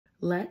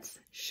Let's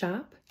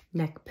shop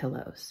neck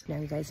pillows. Now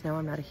you guys know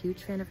I'm not a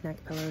huge fan of neck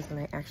pillows and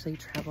I actually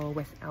travel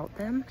without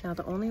them. Now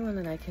the only one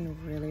that I can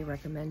really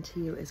recommend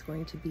to you is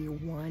going to be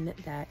one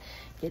that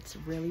gets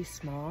really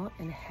small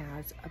and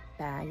has a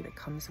bag that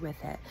comes with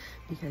it,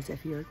 because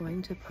if you're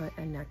going to put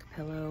a neck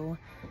pillow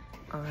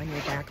on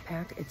your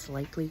backpack, it's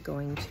likely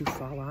going to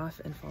fall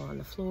off and fall on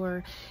the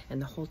floor, and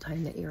the whole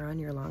time that you're on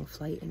your long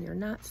flight and you're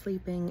not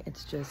sleeping,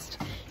 it's just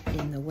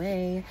in the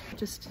way.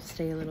 Just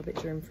stay a little bit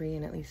germ-free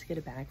and at least get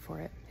a bag for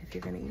it if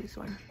you're going to use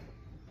one.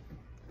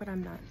 But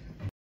I'm not.